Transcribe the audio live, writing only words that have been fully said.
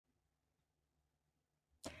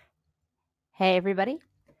Hey, everybody.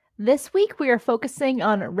 This week we are focusing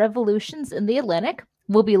on revolutions in the Atlantic.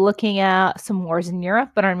 We'll be looking at some wars in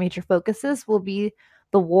Europe, but our major focuses will be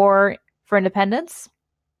the War for Independence,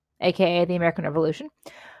 aka the American Revolution,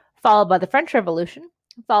 followed by the French Revolution,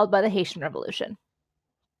 followed by the Haitian Revolution.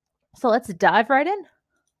 So let's dive right in.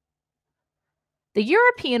 The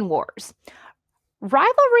European Wars.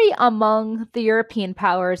 Rivalry among the European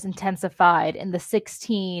powers intensified in the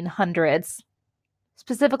 1600s,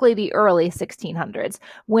 specifically the early 1600s,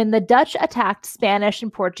 when the Dutch attacked Spanish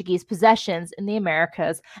and Portuguese possessions in the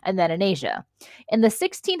Americas and then in Asia. In the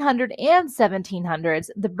 1600s and 1700s,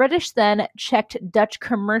 the British then checked Dutch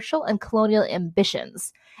commercial and colonial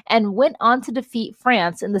ambitions and went on to defeat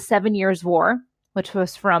France in the Seven Years' War, which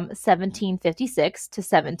was from 1756 to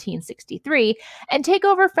 1763, and take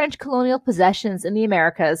over French colonial possessions in the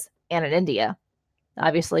Americas and in India.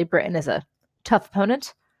 Obviously, Britain is a tough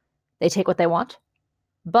opponent. They take what they want.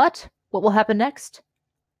 But what will happen next?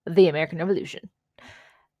 The American Revolution.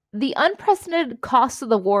 The unprecedented costs of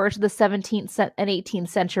the wars of the 17th and 18th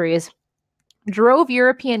centuries drove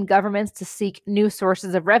European governments to seek new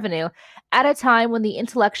sources of revenue at a time when the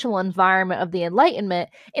intellectual environment of the Enlightenment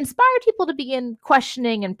inspired people to begin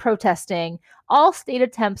questioning and protesting all state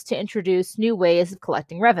attempts to introduce new ways of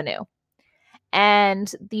collecting revenue.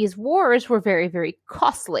 And these wars were very, very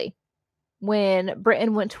costly. When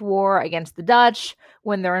Britain went to war against the Dutch,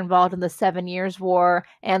 when they're involved in the 7 Years' War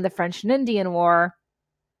and the French and Indian War,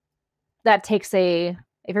 that takes a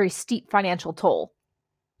very steep financial toll.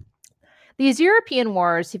 These European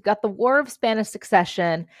wars, you've got the War of Spanish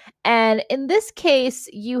Succession, and in this case,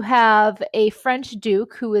 you have a French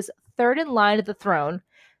duke who is third in line to the throne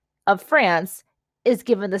of France, is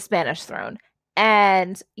given the Spanish throne.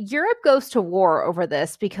 And Europe goes to war over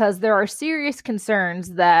this because there are serious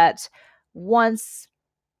concerns that once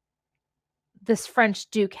this French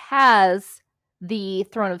duke has the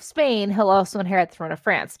throne of Spain, he'll also inherit the throne of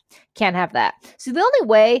France. Can't have that. So the only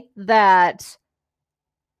way that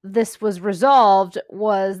this was resolved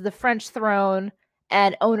was the French throne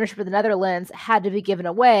and ownership of the Netherlands had to be given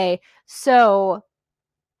away so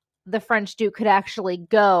the French duke could actually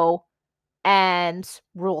go and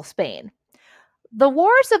rule Spain. The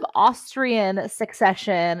Wars of Austrian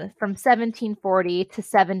Succession from 1740 to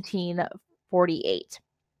 1748.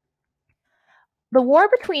 The war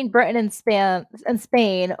between Britain and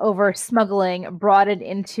Spain over smuggling brought it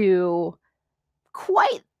into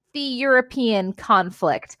quite the European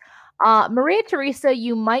conflict. Maria Theresa,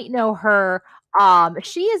 you might know her.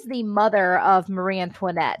 She is the mother of Marie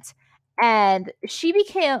Antoinette, and she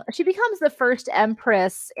becomes the first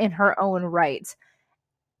empress in her own right.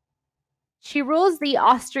 She rules the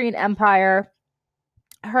Austrian Empire.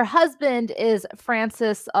 Her husband is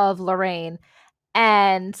Francis of Lorraine,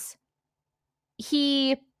 and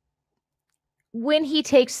when he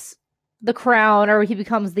takes the crown or he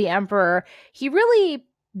becomes the emperor, he really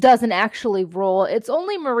doesn't actually rule. It's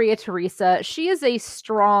only Maria Theresa. She is a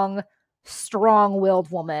strong-willed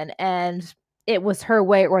woman, and it was her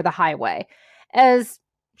way or the highway. As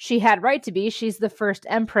she had right to be, she's the first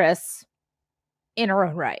empress in her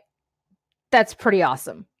own right. That's pretty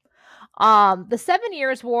awesome. The 7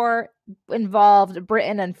 Years' War involved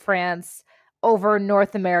Britain and France over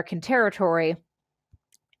North American territory.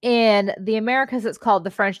 In the Americas, it's called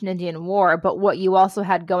the French and Indian War, but what you also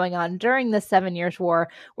had going on during the 7 Years' War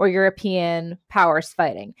were European powers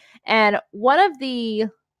fighting. And one of the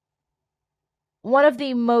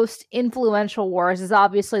most influential wars is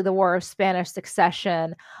obviously the War of Spanish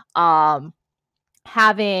Succession,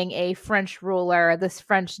 having a French ruler, this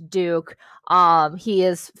French duke, he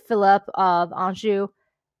is Philip of Anjou.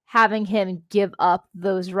 Having him give up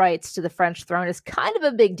those rights to the French throne is kind of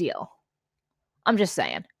a big deal. I'm just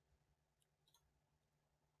saying.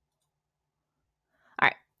 All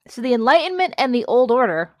right, so the Enlightenment and the Old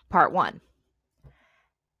Order, Part 1.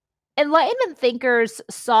 Enlightenment thinkers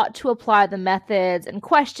sought to apply the methods and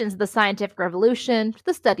questions of the scientific revolution to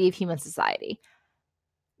the study of human society.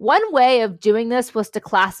 One way of doing this was to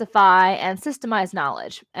classify and systemize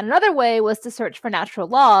knowledge, and another way was to search for natural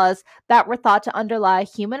laws that were thought to underlie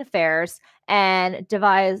human affairs and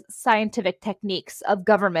devise scientific techniques of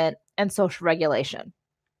government and social regulation.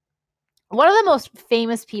 One of the most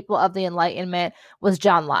famous people of the Enlightenment was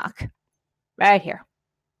John Locke, right here.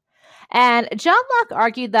 And John Locke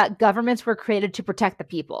argued that governments were created to protect the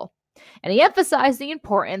people. And he emphasized the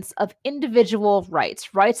importance of individual rights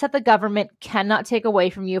that the government cannot take away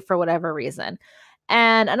from you for whatever reason.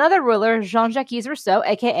 And another ruler, Jean-Jacques Rousseau,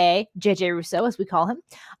 aka J.J. Rousseau, as we call him,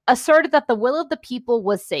 asserted that the will of the people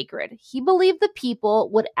was sacred. He believed the people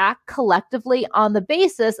would act collectively on the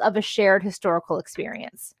basis of a shared historical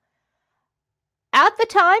experience. At the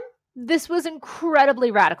time, this was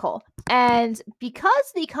incredibly radical. And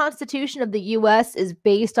because the Constitution of the US is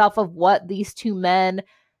based off of what these two men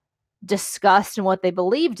discussed and what they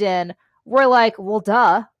believed in, we're like, well,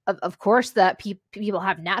 duh. Of course, that people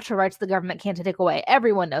have natural rights the government can't take away.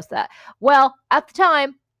 Everyone knows that. Well, at the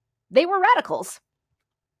time, they were radicals.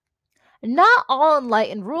 Not all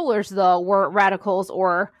enlightened rulers, though, were radicals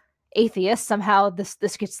or atheists. Somehow this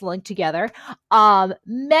gets linked together.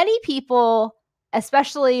 Many people,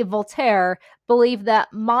 especially Voltaire, believed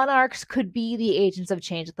that monarchs could be the agents of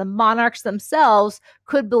change. The monarchs themselves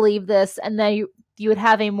could believe this, and then you would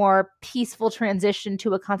have a more peaceful transition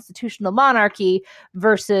to a constitutional monarchy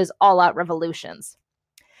versus all-out revolutions.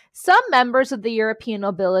 Some members of the European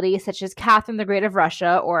nobility, such as Catherine the Great of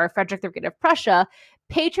Russia or Frederick the Great of Prussia,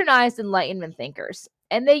 patronized Enlightenment thinkers.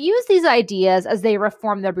 And they used these ideas as they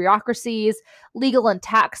reformed their bureaucracies, legal and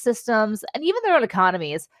tax systems, and even their own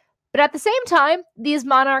economies. But at the same time, these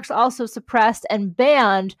monarchs also suppressed and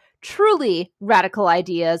banned truly radical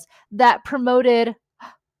ideas that promoted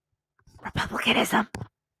republicanism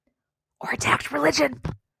or attacked religion.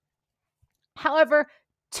 However,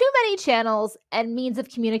 too many channels and means of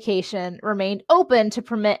communication remained open to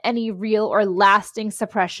permit any real or lasting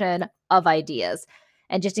suppression of ideas.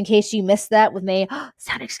 And just in case you missed that with me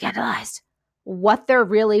sounding scandalized, what they're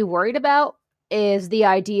really worried about is the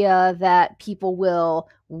idea that people will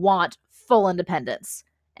want full independence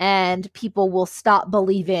and people will stop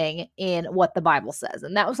believing in what the Bible says.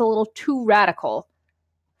 And that was a little too radical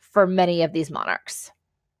for many of these monarchs.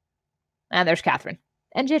 And there's Catherine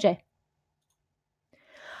and JJ.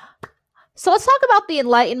 So let's talk about the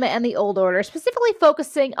Enlightenment and the Old Order, specifically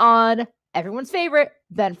focusing on everyone's favorite,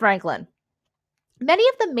 Ben Franklin. Many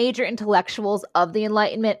of the major intellectuals of the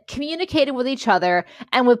Enlightenment communicated with each other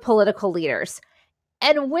and with political leaders.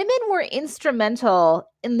 And women were instrumental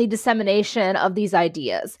in the dissemination of these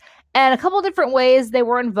ideas. And a couple different ways they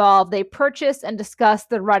were involved. They purchased and discussed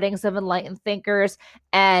the writings of enlightened thinkers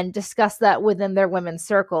and discussed that within their women's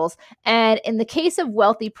circles. And in the case of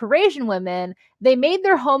wealthy Parisian women, they made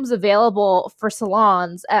their homes available for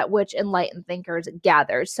salons at which enlightened thinkers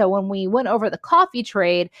gathered. So when we went over the coffee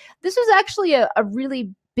trade, this was actually a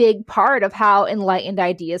really big part of how enlightened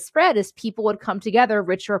ideas spread, is people would come together,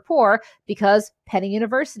 rich or poor, because penny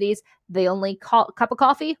universities, they only call a cup of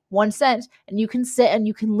coffee 1 cent, and you can sit and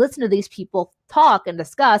you can listen to these people talk and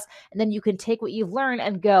discuss, and then you can take what you've learned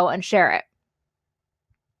and go and share it.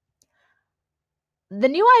 The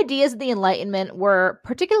new ideas of the Enlightenment were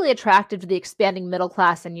particularly attractive to the expanding middle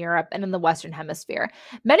class in Europe and in the Western Hemisphere.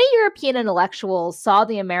 Many European intellectuals saw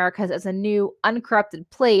the Americas as a new, uncorrupted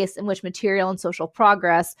place in which material and social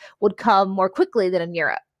progress would come more quickly than in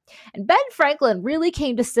Europe. And Ben Franklin really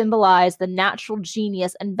came to symbolize the natural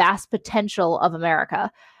genius and vast potential of America.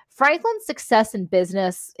 Franklin's success in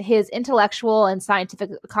business, his intellectual and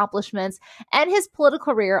scientific accomplishments, and his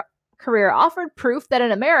political career offered proof that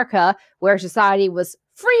in America, where society was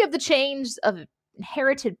free of the chains of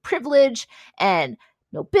inherited privilege and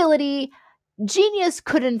nobility, genius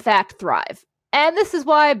could in fact thrive. And this is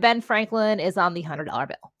why Ben Franklin is on the $100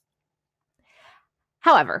 bill.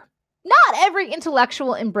 However, not every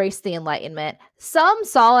intellectual embraced the Enlightenment. Some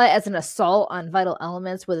saw it as an assault on vital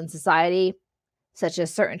elements within society, such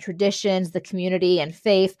as certain traditions, the community, and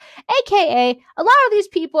faith, aka a lot of these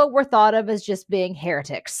people were thought of as just being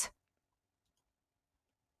heretics.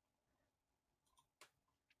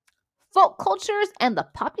 Folk cultures and the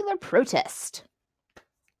popular protest.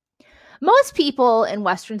 Most people in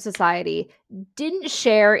Western society didn't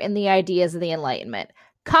share in the ideas of the Enlightenment.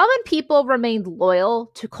 Common people remained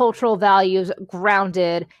loyal to cultural values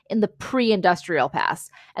grounded in the pre-industrial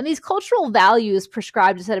past. And these cultural values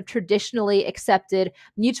prescribed a set of traditionally accepted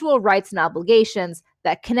mutual rights and obligations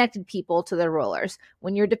that connected people to their rulers.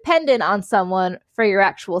 When you're dependent on someone for your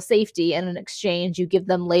actual safety, and in exchange you give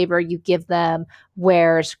them labor, you give them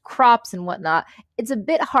wares, crops, and whatnot, it's a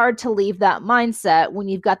bit hard to leave that mindset when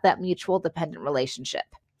you've got that mutual dependent relationship.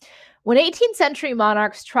 When 18th century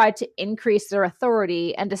monarchs tried to increase their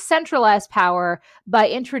authority and to centralize power by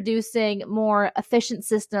introducing more efficient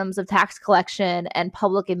systems of tax collection and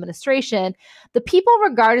public administration, the people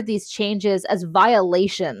regarded these changes as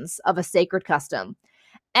violations of a sacred custom,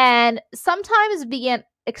 and sometimes began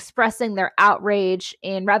expressing their outrage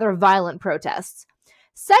in rather violent protests.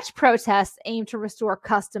 Such protests aimed to restore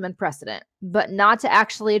custom and precedent, but not to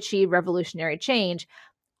actually achieve revolutionary change.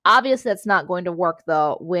 Obviously, that's not going to work,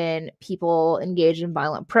 though, when people engage in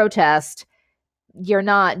violent protest. You're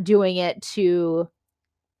not doing it to,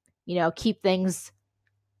 keep things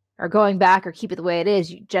or going back or keep it the way it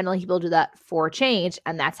is, generally people do that for change,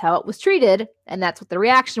 and that's how it was treated, and that's what the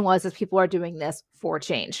reaction was, as people are doing this for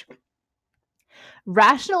change.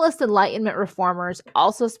 Rationalist Enlightenment reformers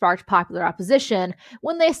also sparked popular opposition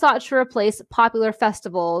when they sought to replace popular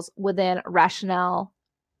festivals within rational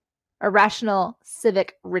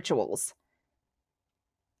civic rituals.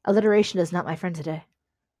 Alliteration is not my friend today.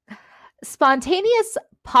 Spontaneous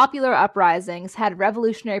popular uprisings had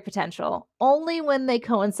revolutionary potential only when they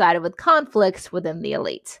coincided with conflicts within the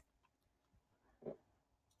elite.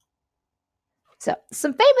 So,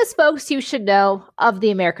 some famous folks you should know of the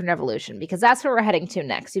American Revolution, because that's where we're heading to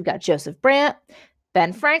next. You've got Joseph Brant,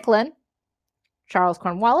 Ben Franklin, Charles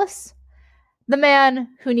Cornwallis, the man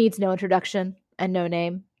who needs no introduction and no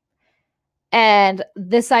name. And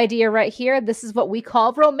this idea right here, this is what we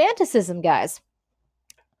call Romanticism, guys.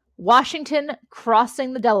 Washington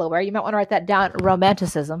crossing the Delaware. You might want to write that down,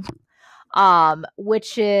 Romanticism,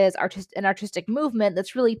 which is an artistic movement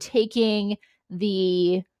that's really taking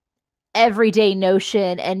the everyday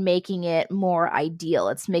notion and making it more ideal.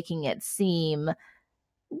 It's making it seem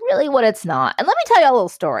really what it's not. And let me tell you a little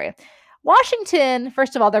story. Washington,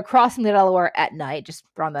 first of all, they're crossing the Delaware at night. Just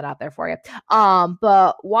throwing that out there for you.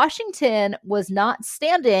 But Washington was not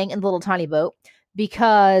standing in the little tiny boat,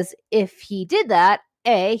 because if he did that,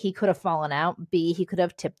 A, he could have fallen out. B, he could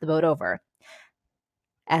have tipped the boat over.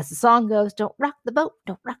 As the song goes, don't rock the boat,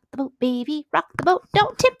 baby, rock the boat,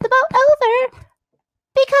 don't tip the boat over.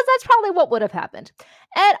 Because that's probably what would have happened.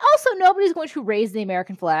 And also, nobody's going to raise the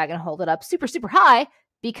American flag and hold it up super, super high,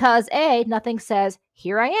 because A, nothing says,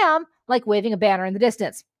 here I am, like waving a banner in the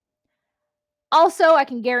distance. Also, I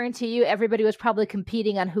can guarantee you everybody was probably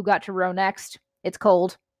competing on who got to row next. It's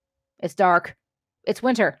cold. It's dark. It's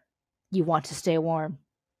winter. You want to stay warm.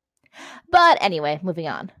 But anyway, moving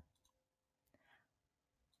on.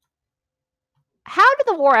 How did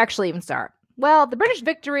the war actually even start? Well, the British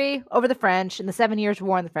victory over the French in the 7 Years'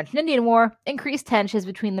 War and the French and Indian War increased tensions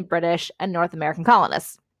between the British and North American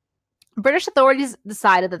colonists. British authorities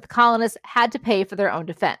decided that the colonists had to pay for their own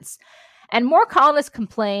defense, and more colonists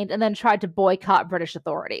complained and then tried to boycott British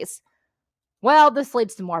authorities. Well, this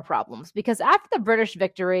leads to more problems, because after the British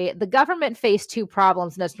victory, the government faced two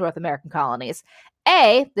problems in its North American colonies.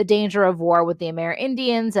 A, the danger of war with the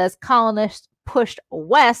Amerindians as colonists pushed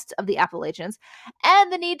west of the Appalachians,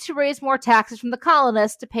 and the need to raise more taxes from the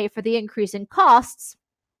colonists to pay for the increasing costs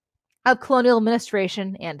of colonial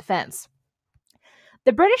administration and defense.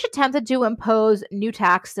 The British attempted to impose new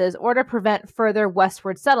taxes or to prevent further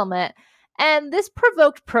westward settlement, and this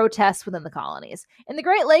provoked protests within the colonies. In the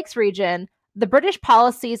Great Lakes region, the British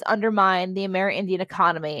policies undermined the Amerindian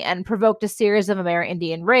economy and provoked a series of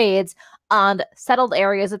Amerindian raids on settled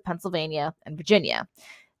areas of Pennsylvania and Virginia.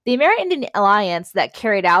 The Amerindian alliance that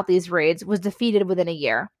carried out these raids was defeated within a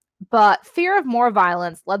year, but fear of more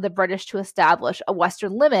violence led the British to establish a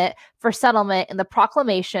western limit for settlement in the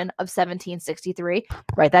Proclamation of 1763,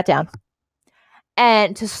 write that down,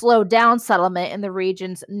 and to slow down settlement in the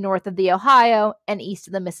regions north of the Ohio and east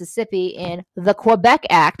of the Mississippi in the Quebec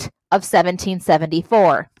Act of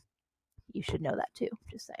 1774. You should know that too,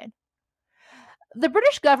 just saying. The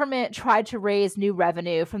British government tried to raise new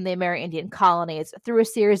revenue from the Amerindian colonies through a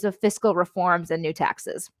series of fiscal reforms and new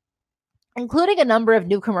taxes, including a number of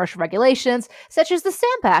new commercial regulations, such as the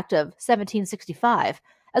Stamp Act of 1765,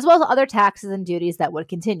 as well as other taxes and duties that would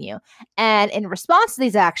continue. And in response to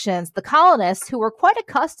these actions, the colonists, who were quite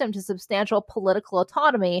accustomed to substantial political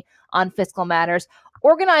autonomy on fiscal matters,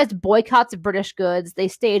 organized boycotts of British goods, they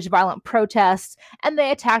staged violent protests, and they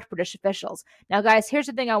attacked British officials. Now, guys, here's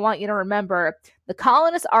the thing I want you to remember. The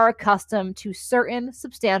colonists are accustomed to certain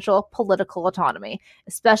substantial political autonomy,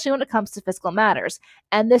 especially when it comes to fiscal matters.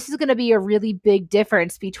 And this is going to be a really big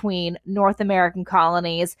difference between North American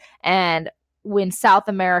colonies and when South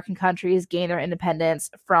American countries gained their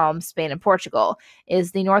independence from Spain and Portugal,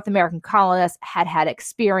 is the North American colonists had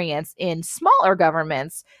experience in smaller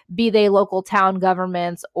governments, be they local town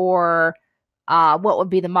governments or what would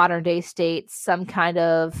be the modern day states, some kind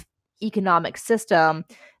of economic system.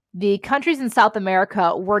 The countries in South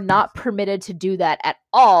America were not permitted to do that at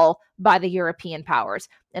all by the European powers.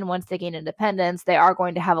 And once they gain independence, they are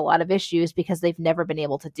going to have a lot of issues because they've never been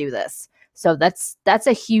able to do this. So that's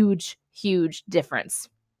a huge difference.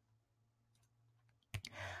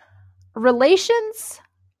 Relations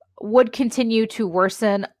would continue to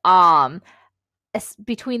worsen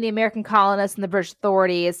between the American colonists and the British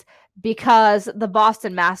authorities because the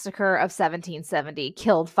Boston Massacre of 1770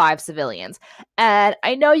 killed 5 civilians. And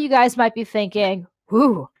I know you guys might be thinking,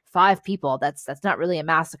 ooh, 5 people. That's not really a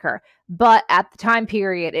massacre. But at the time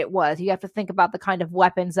period, it was. You have to think about the kind of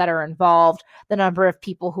weapons that are involved, the number of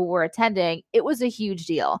people who were attending. It was a huge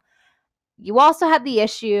deal. You also had the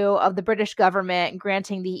issue of the British government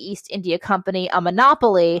granting the East India Company a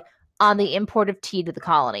monopoly on the import of tea to the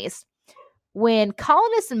colonies. When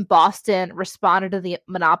colonists in Boston responded to the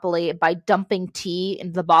monopoly by dumping tea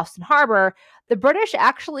into the Boston Harbor, the British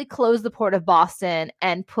actually closed the port of Boston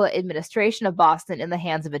and put administration of Boston in the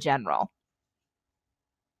hands of a general.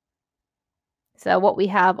 So what we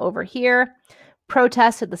have over here,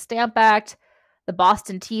 protests of the Stamp Act, the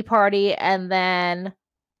Boston Tea Party, and then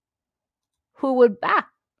who would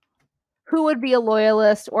be a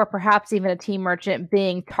loyalist or perhaps even a tea merchant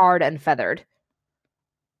being tarred and feathered.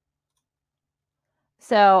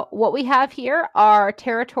 So what we have here are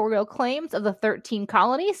territorial claims of the 13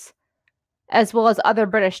 colonies, as well as other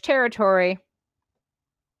British territory.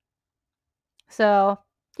 So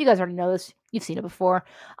you guys already know this. You've seen it before.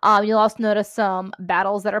 You'll also notice some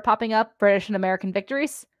battles that are popping up, British and American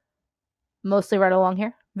victories. Mostly right along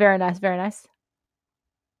here. Very nice, very nice.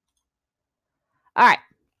 All right.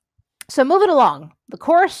 So moving along, the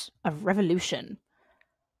course of revolution.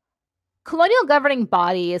 Colonial governing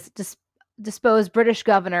bodies disposed British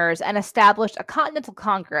governors and established a continental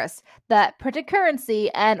congress that printed currency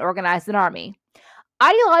and organized an army.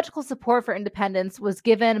 Ideological support for independence was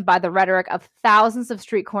given by the rhetoric of thousands of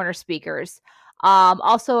street corner speakers.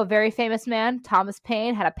 Also, a very famous man, Thomas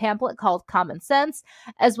Paine, had a pamphlet called Common Sense,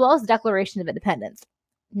 as well as the Declaration of Independence.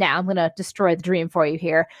 Now, I'm going to destroy the dream for you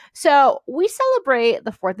here. So, we celebrate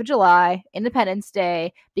the 4th of July, Independence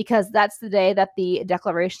Day, because that's the day that the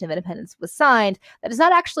Declaration of Independence was signed. That is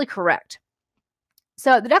not actually correct.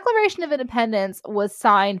 So, the Declaration of Independence was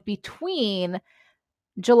signed between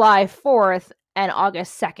July 4th and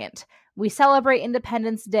August 2nd. We celebrate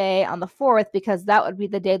Independence Day on the 4th because that would be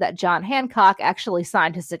the day that John Hancock actually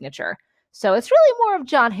signed his signature. So, it's really more of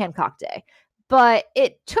John Hancock Day. But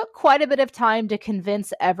it took quite a bit of time to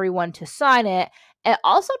convince everyone to sign it. It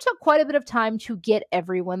also took quite a bit of time to get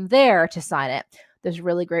everyone there to sign it. There's a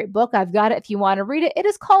really great book. I've got it if you want to read it. It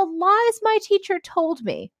is called Lies My Teacher Told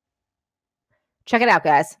Me. Check it out,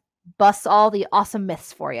 guys. Busts all the awesome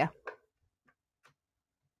myths for you.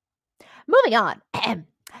 Moving on.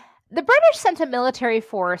 The British sent a military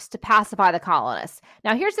force to pacify the colonists.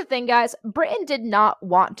 Now, here's the thing, guys. Britain did not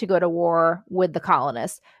want to go to war with the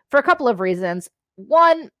colonists for a couple of reasons.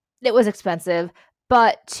 One, it was expensive.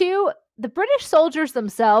 But two, the British soldiers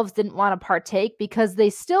themselves didn't want to partake because they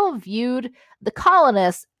still viewed the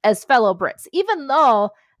colonists as fellow Brits. Even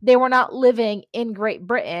though they were not living in Great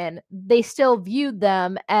Britain, they still viewed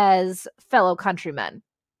them as fellow countrymen.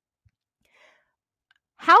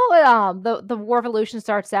 How the War of Revolution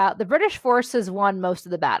starts out, the British forces won most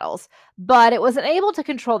of the battles, but it was unable to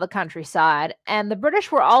control the countryside, and the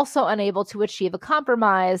British were also unable to achieve a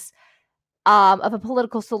compromise of a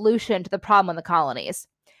political solution to the problem in the colonies.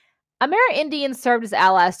 Amerindians served as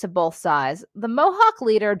allies to both sides. The Mohawk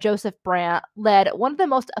leader, Joseph Brant, led one of the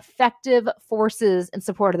most effective forces in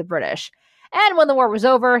support of the British, and when the war was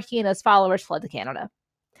over, he and his followers fled to Canada.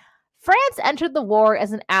 France entered the war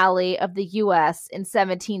as an ally of the U.S. in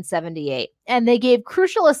 1778, and they gave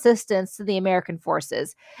crucial assistance to the American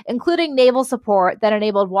forces, including naval support that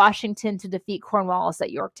enabled Washington to defeat Cornwallis at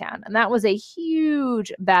Yorktown. And that was a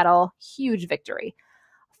huge battle, huge victory.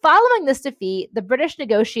 Following this defeat, the British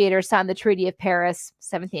negotiators signed the Treaty of Paris,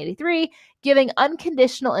 1783, giving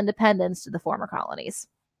unconditional independence to the former colonies.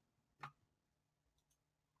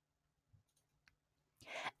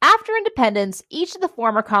 After independence, each of the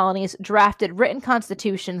former colonies drafted written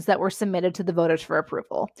constitutions that were submitted to the voters for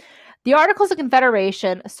approval. The Articles of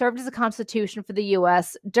Confederation served as a constitution for the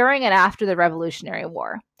U.S. during and after the Revolutionary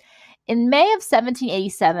War. In May of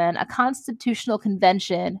 1787, a constitutional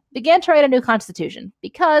convention began to write a new constitution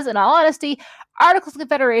because, in all honesty, Articles of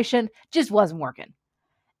Confederation just wasn't working.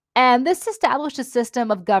 And this established a system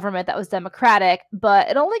of government that was democratic, but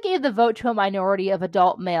it only gave the vote to a minority of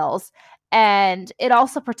adult males. And it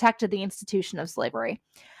also protected the institution of slavery.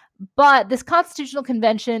 But this constitutional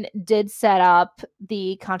convention did set up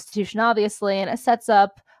the Constitution, obviously, and it sets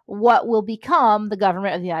up what will become the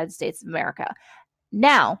government of the United States of America.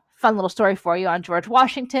 Now, fun little story for you on George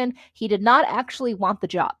Washington. He did not actually want the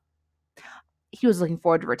job. He was looking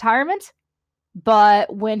forward to retirement,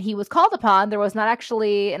 but when he was called upon, there was not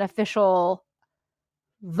actually an official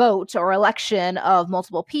vote or election of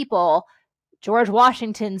multiple people. George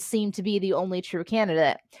Washington seemed to be the only true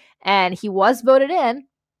candidate, and he was voted in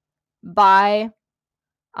by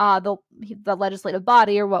the legislative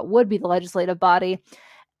body, or what would be the legislative body,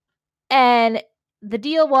 and the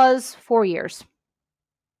deal was 4 years.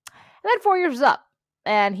 And then 4 years was up,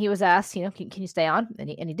 and he was asked, can you stay on? And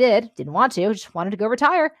he did. Didn't want to, just wanted to go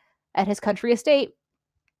retire at his country estate.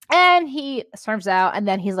 And he storms out, and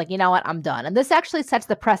then he's like, you know what, I'm done. And this actually sets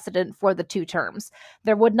the precedent for the 2 terms.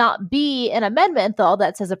 There would not be an amendment, though,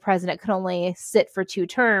 that says a president can only sit for 2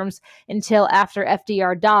 terms until after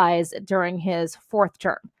FDR dies during his 4th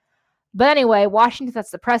term. But anyway, Washington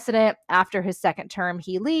sets the precedent. After his 2nd term,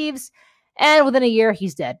 he leaves, and within a year,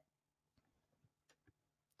 he's dead.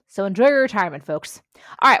 So enjoy your retirement, folks.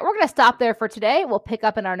 All right, we're going to stop there for today. We'll pick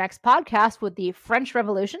up in our next podcast with the French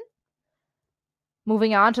Revolution,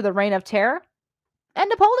 moving on to the Reign of Terror, and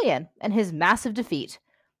Napoleon and his massive defeat.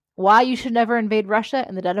 Why you should never invade Russia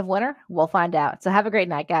in the dead of winter, we'll find out. So have a great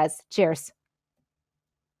night, guys. Cheers.